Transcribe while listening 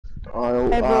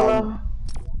yo, hey, bro.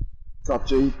 what's up,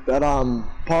 G? That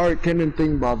pirate cannon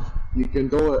thing, bub, you can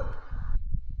do it.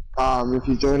 If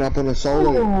you join up in a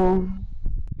solo. Oh.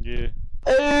 Yeah.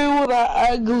 Oh,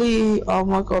 that ugly. Oh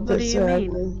my god, What do that's you so mean?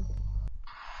 ugly.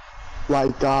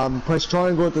 Like, press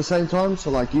triangle at the same time, so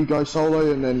like you go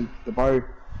solo and then the bow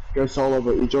goes solo,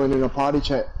 but you join in a party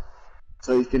chat.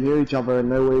 So you can hear each other and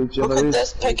know where each other is. Look at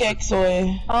this pickaxe,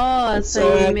 oi. Oh, It's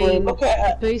so you ugly. mean Look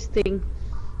at it. boosting.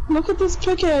 Look at this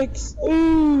pickaxe.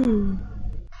 Ooh.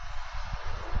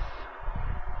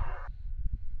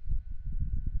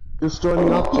 Just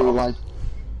joining up to like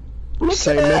Look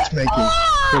same at it. matchmaking.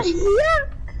 Oh,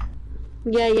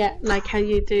 Yeah, yeah, like how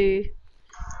you do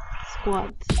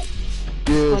squads.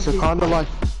 Yeah, Squad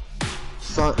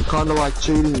so kind of like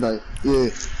cheating though. Yeah.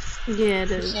 Yeah, it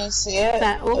you is. can't see it.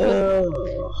 But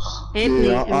also, add me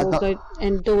Yeah, and we'll go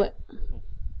and do it.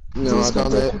 No, I He's got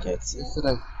done the that pickaxe.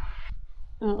 yesterday.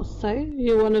 Oh, so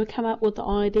you want to come up with the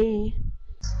idea? You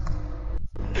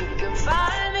can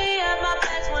find me at my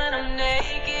best when I'm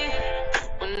naked,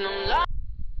 when I'm lost.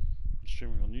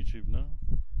 Streaming on YouTube now.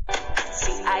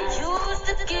 See, I used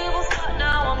to give a fuck,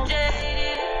 now I'm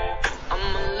jaded.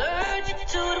 I'm allergic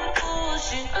to the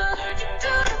bullshit. Allergic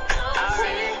to the bullshit. I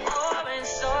read orange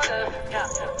soda,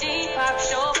 Deepak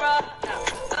Chopra,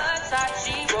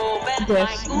 Versace robe and my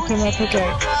Yes, you can have Gucci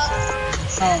pickaxe.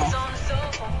 Sits Oh. on the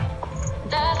sofa.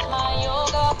 That's my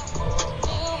yoga.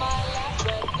 Feel my last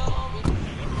breath, no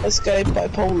Let's go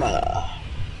bipolar.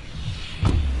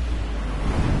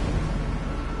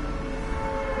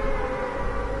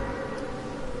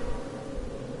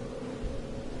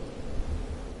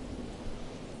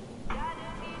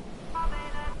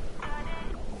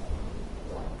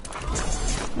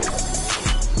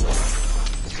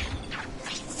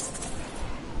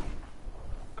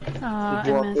 Oh, What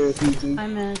RPG? I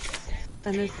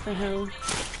miss the hill.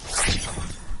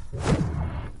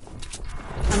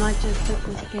 I might just put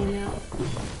this game out.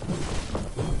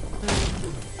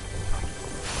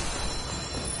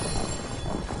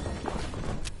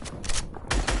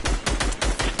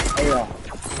 Oh yeah.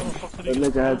 That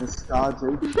nigga has a scar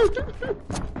too. Oh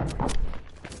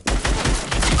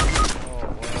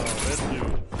wow, that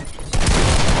dude.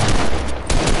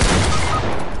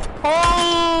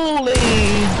 Holy!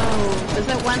 Oh, is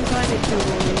that one guy that you're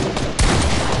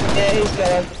Yeah, he's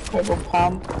got a purple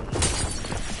pump.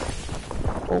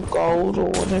 Or gold or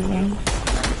whatever.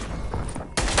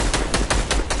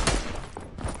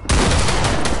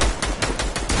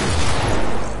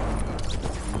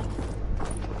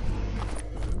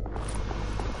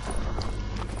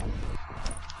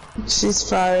 She's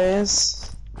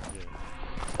furious.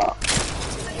 Oh.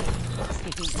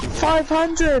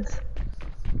 500!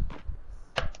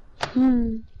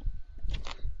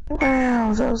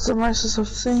 Wow, that was the most I've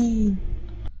seen.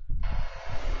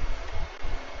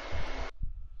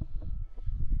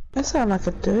 That sounds like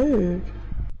a dude.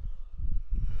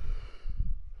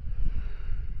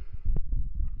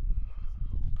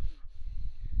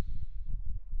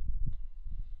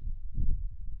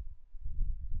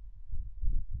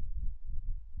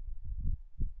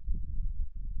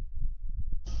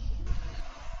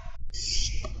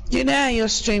 You know how you're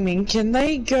streaming, can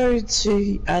they go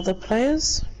to other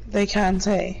players? They can't,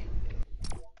 hey?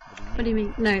 What do you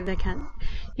mean? No, they can't.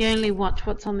 You only watch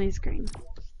what's on their screen.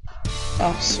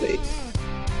 Oh, sweet.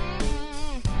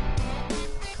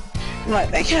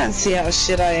 Like, they can't see how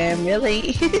shit I am,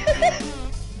 really.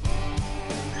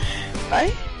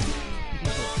 Right?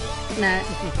 No.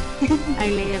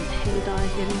 Only if he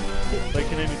dies in. They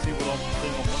can only see what I'm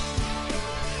seeing on my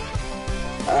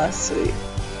Ah, sweet.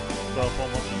 so if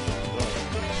I'm watching this as well.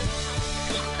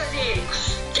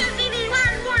 Does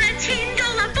anyone want a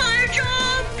 $10 bar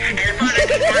job? And if I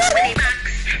don't get 20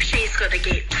 bucks, she's gotta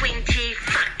get 20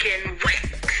 fucking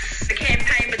whacks. The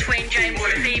campaign between James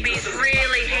and Phoebe's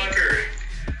really heated.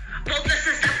 Well, this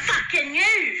is the fucking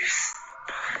news.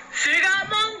 Sugar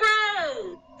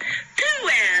mongrel. Two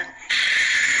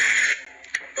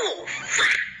oh,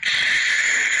 fuck.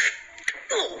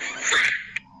 Oh, fuck.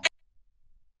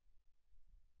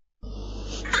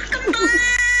 Fucking bye.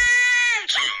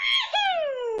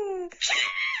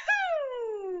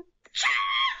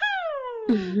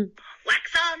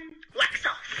 Wax on, wax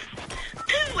off.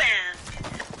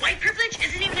 White privilege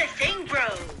isn't even a thing, bro.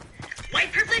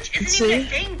 White privilege isn't even a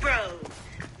thing, bro.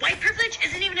 White privilege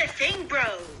isn't even a thing, bro.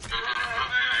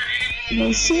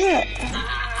 You see it?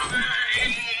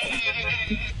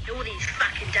 All these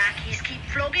fucking darkies keep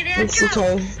flogging our It's jobs.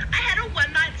 okay. I had a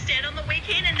one-night stand on the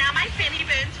weekend and now my fanny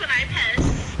burns when I piss.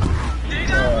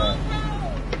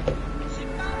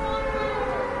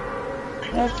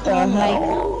 What the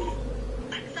hell?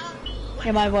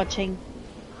 Am I watching?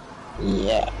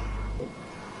 Yeah.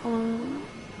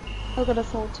 I've got a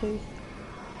sore tooth.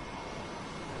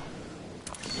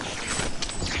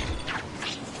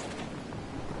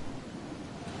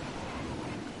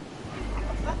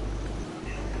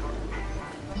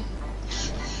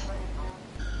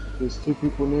 There's 2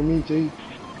 people near me, G.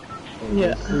 And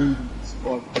Yeah. there's 3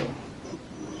 squad.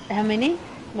 How many?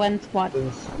 One squad.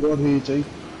 There's squad here, G.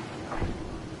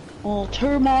 Oh,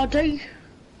 2 more, D.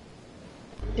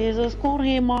 There's a squad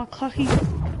here, my cocky.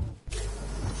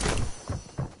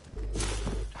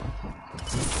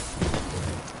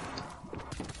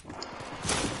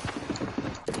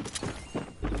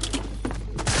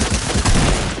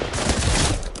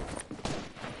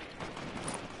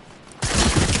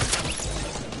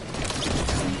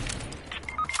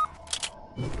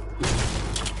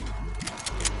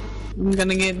 I'm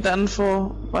gonna get done for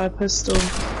by a pistol.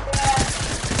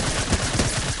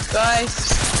 Guys,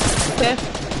 Steph.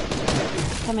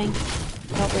 Coming.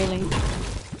 Not really.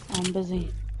 I'm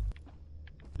busy.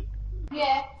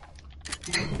 Yeah.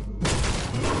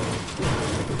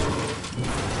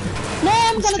 No,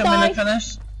 I'm He's gonna coming die. to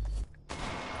finish.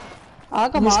 I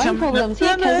got He's my own coming problems to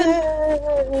here, cousin.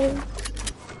 finish.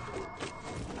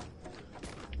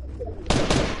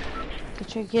 Did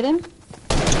you get him?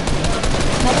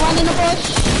 Another one in the bush.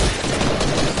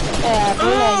 Yeah,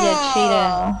 Bruno, you cheater.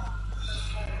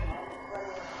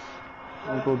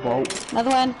 I'll go bolt.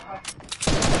 Another one.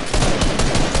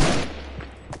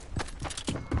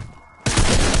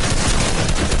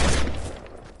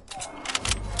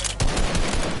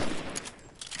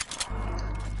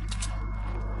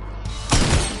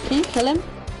 Can you kill him?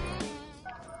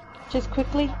 Just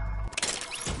quickly.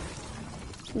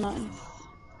 Nice.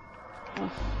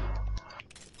 Oh.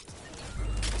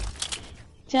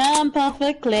 Jump off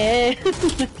a cliff.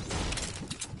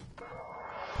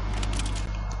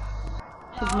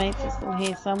 His mates are still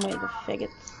here somewhere, the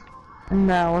faggots.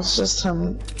 No, it's just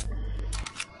him.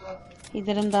 He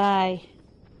didn't die.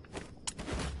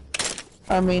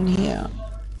 I mean here.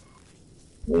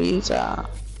 These are.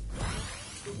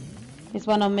 There's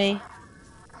one on me.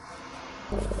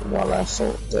 Well, I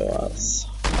thought there was.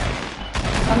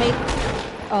 On me.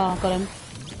 Oh, got him.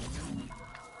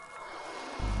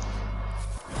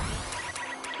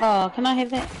 Oh, can I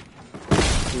have that?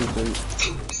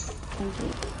 Thank you.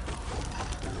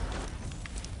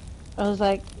 I was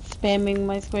like spamming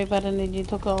my square button and you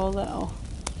took all that off.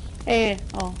 Hey,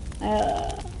 oh,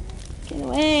 get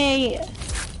away!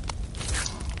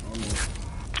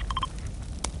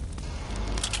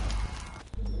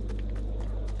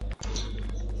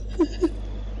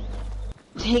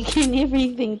 Taking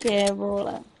everything there,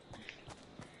 brawler.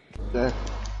 Yeah.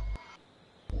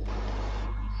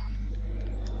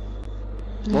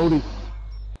 Moldy.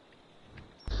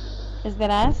 Is that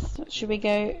us? Should we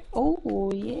go?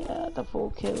 Oh yeah, the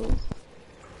 4 kills.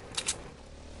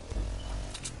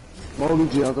 Moldy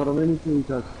G, I got a mini for you,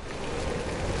 Tuck.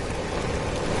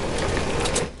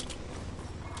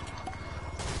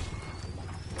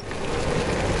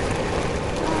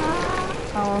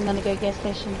 Oh, I'm gonna go gas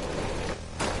station.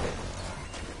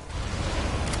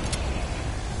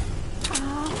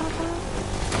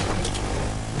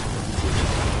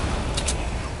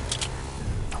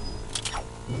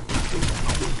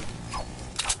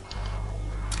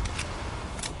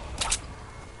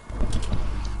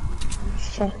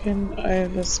 Fucking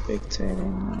over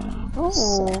spectating.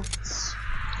 Oh,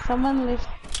 someone left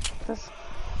this.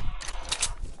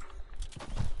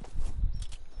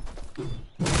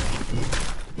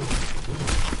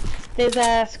 There's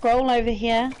a scroll over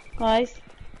here, guys.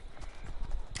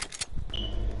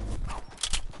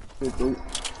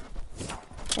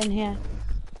 In here.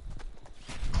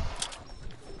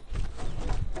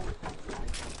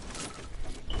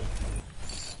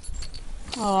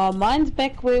 Oh, mine's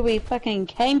back where we fucking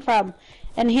came from.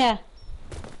 In here.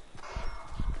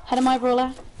 How do my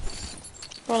brawler?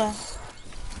 Brawler.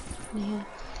 In here.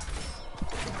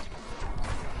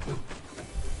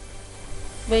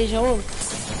 Where's yours?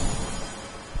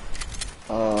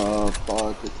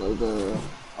 Fuck, it's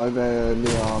over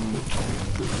near,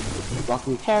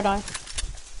 Lucky. Paradise.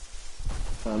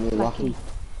 Near Lucky.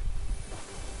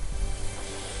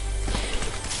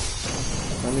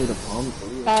 I need a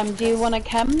pump. Do you want to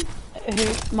come?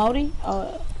 Who? Moldy?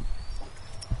 Or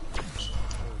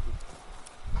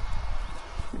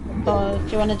do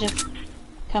you want to just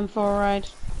come for a ride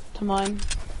to mine?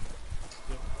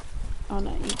 Oh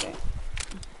no, you go.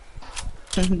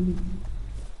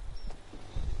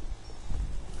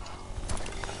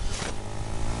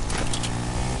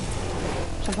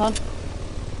 Jump on.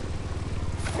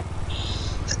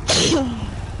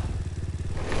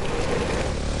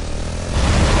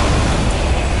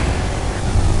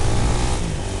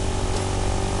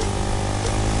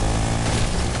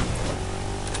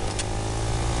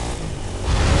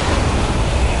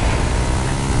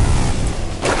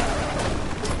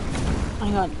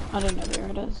 Hang on, I don't know where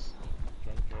it is.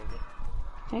 Drunk over.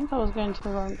 I think I was going to the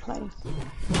wrong place.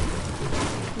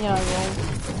 Yeah, I was.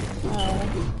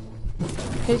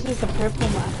 Who's the purple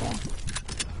marker?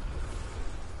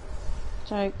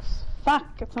 Jokes. Fuck,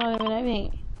 it's not even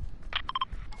opening.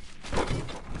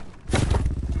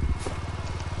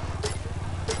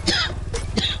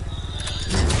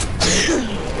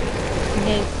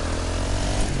 Yes.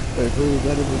 Wait, who was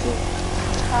that in the door?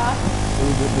 Who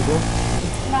was in the door?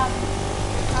 Mum,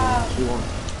 She won.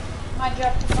 my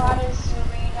job provider is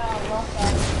Serena Rosso.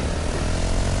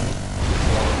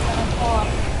 Gonna call up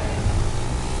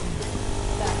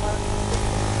that work.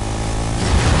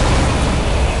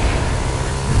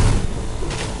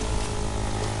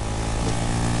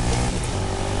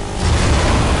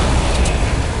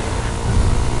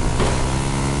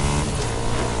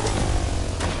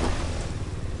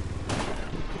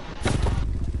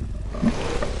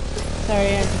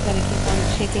 Sorry, I'm just gonna keep on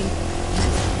checking.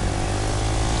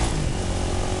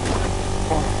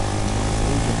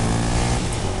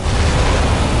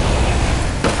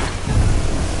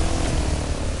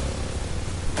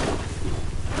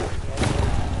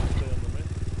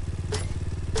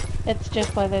 It's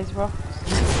just by those rocks.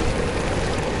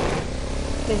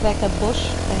 There's like a bush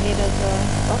ahead of the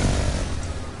rock.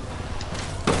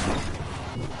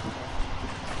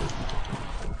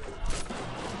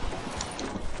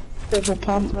 Purple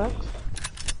pump. Rocks.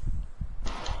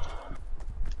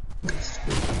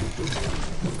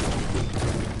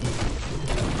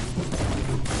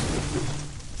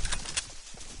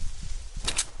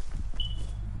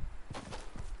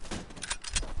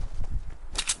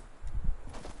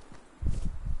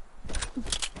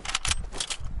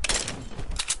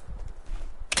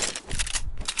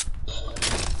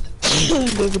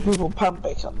 There's a purple pump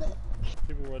back on there.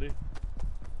 People ready?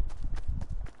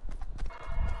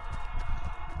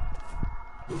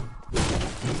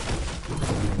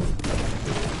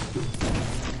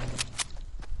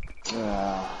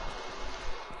 Yeah.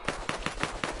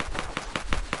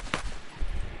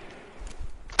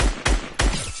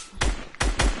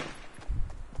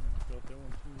 Got that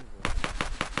one too.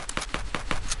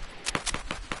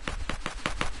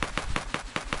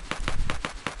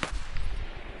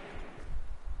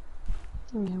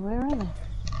 Yeah, where are they?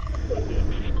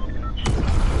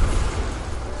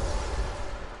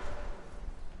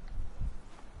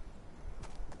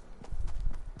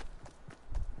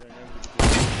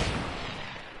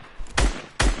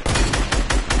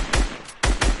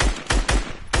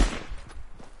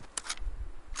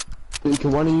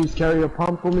 Can one of you carry a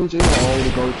pump for me, G?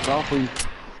 I'll go south for you.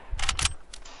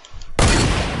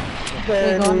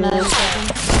 We're going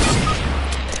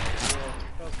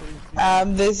now.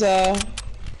 There's a...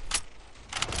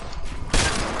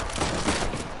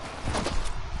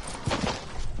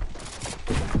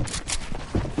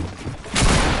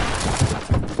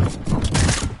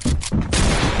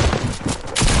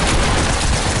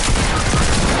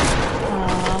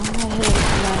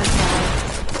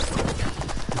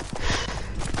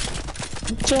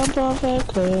 Jump off a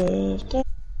cliff.